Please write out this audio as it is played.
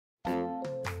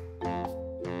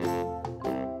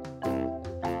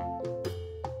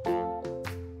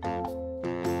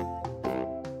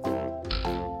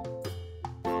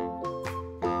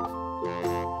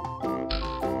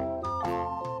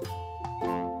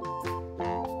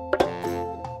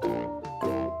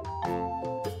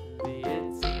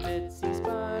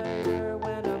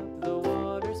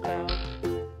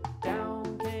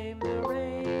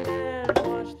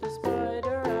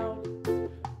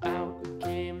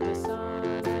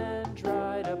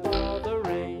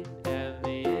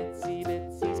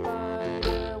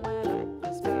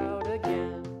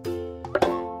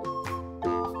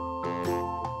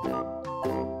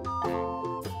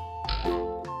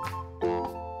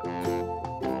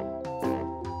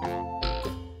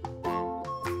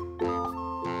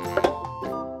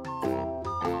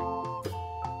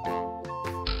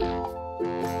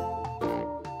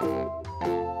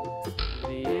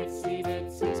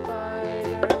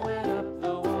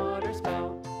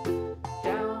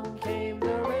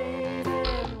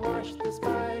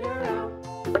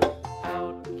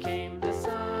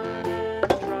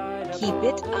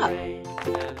it up.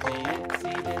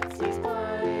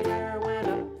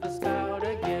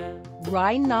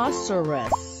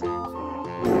 Rhinoceros.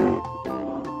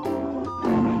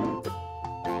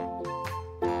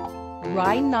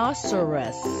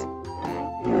 Rhinoceros.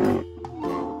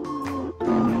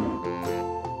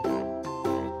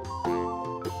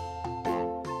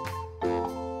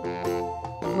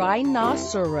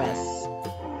 Rhinoceros.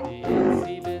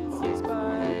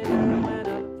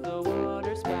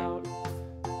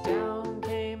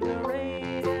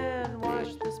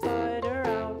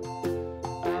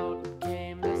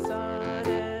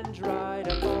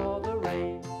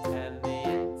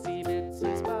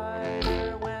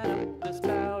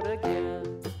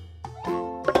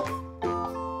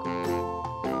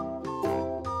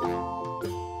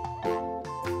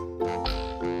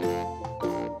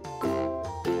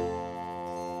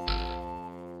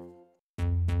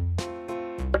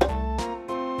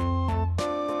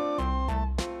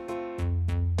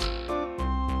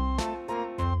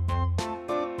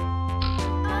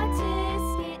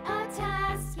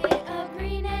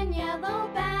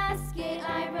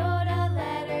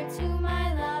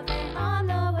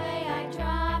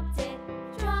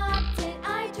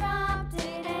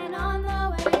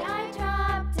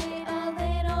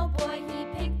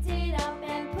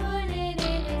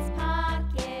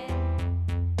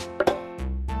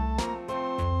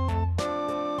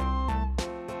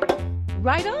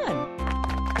 Right on.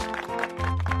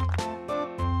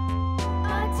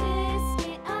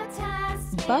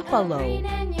 Buffalo.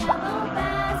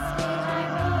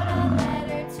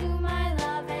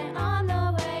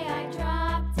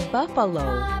 Buffalo.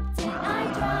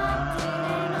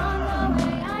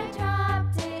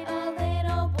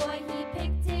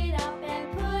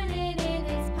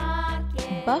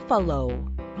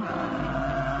 Buffalo.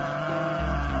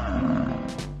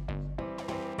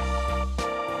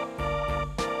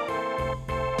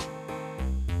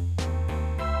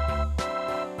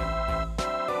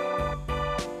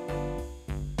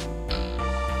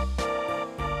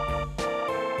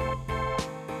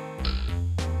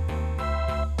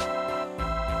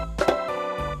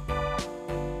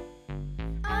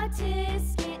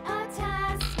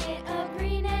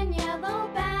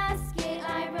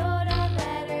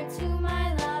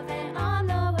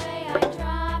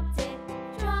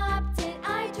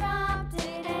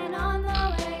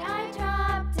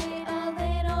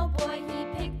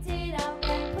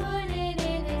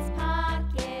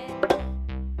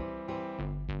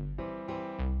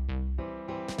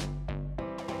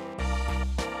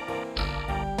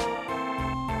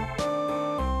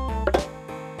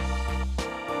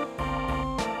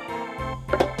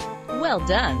 Well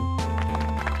done.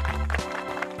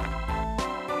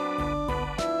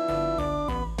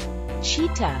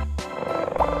 Cheetah.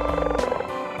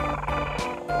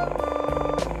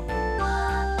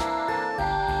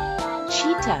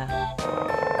 Cheetah.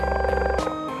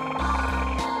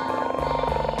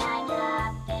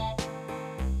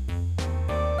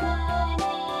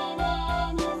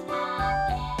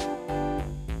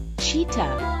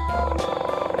 Cheetah.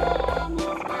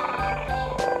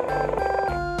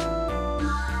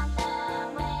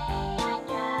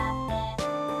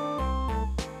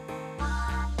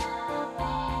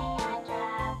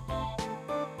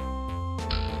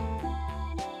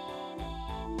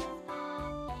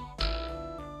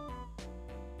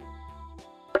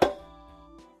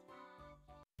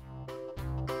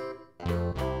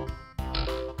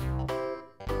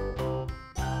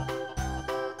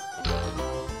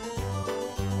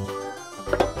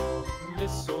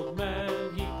 This old man,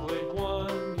 he played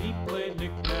one. He played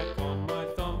knick-knack on my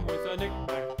thumb with a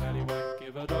knick-knack, paddywhack,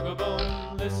 give a dog a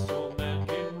bone. This old man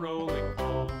came rolling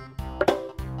home.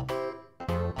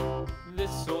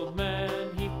 This old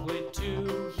man, he played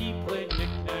two. He played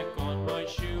knick-knack on my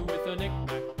shoe with a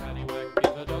knick-knack, paddywhack,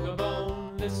 give a dog a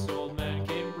bone. This old man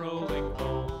came rolling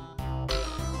home.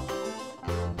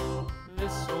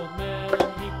 This old man,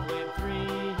 he played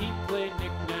three. He played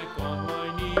knick-knack on my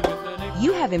knee with a knick-knack.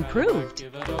 You have improved.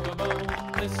 Give a dog a bone.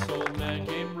 This old man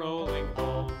came rolling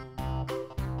home.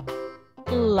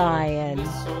 Lion.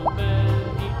 This old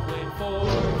man, he played four.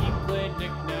 He played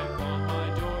knick-knack on my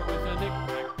door with a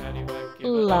knick-knack, paddywhack, give a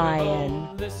dog a Lion.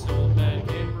 bone. This old man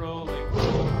came rolling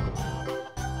home.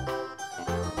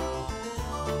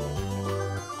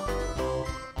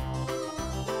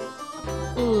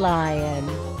 Lion.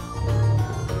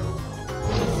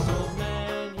 This old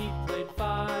man, he played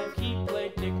five. He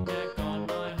played knick-knack on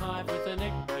my hive with a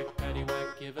knick-knack,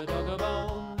 paddywhack, give a dog a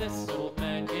bone. This old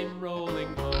man came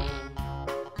rolling home.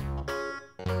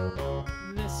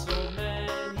 This old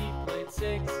man, he played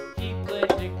six. He played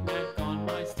knick-knack on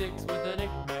my sticks with a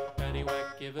knick-knack, paddywhack,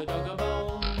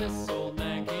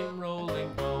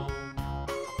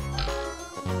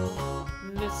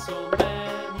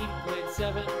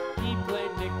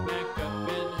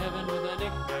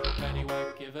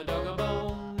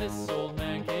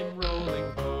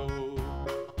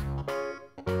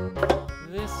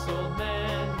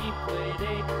 man, he played 8.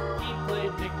 He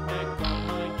played knick-knack on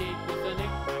my gate with a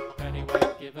knick-knack,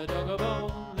 paddywhack, give a dog a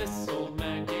bone. This old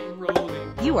man came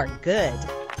rolling. You are good.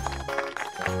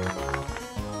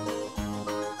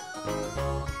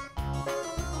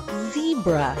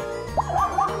 Zebra.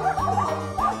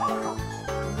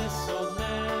 This old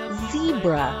man,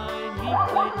 Zebra. he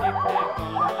played knick-knack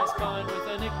on my spine with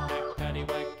a knick-knack,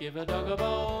 paddywhack, give a dog a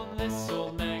bone. This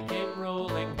old man came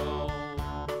rolling home.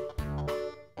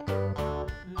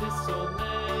 This old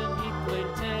man, he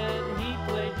played 10. He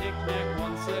played knick-knack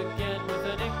once again with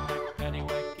a knick-knack,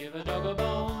 paddywhack, give a dog a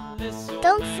bone. This old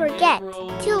Don't man forget came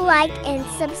rolling to like and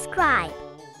subscribe.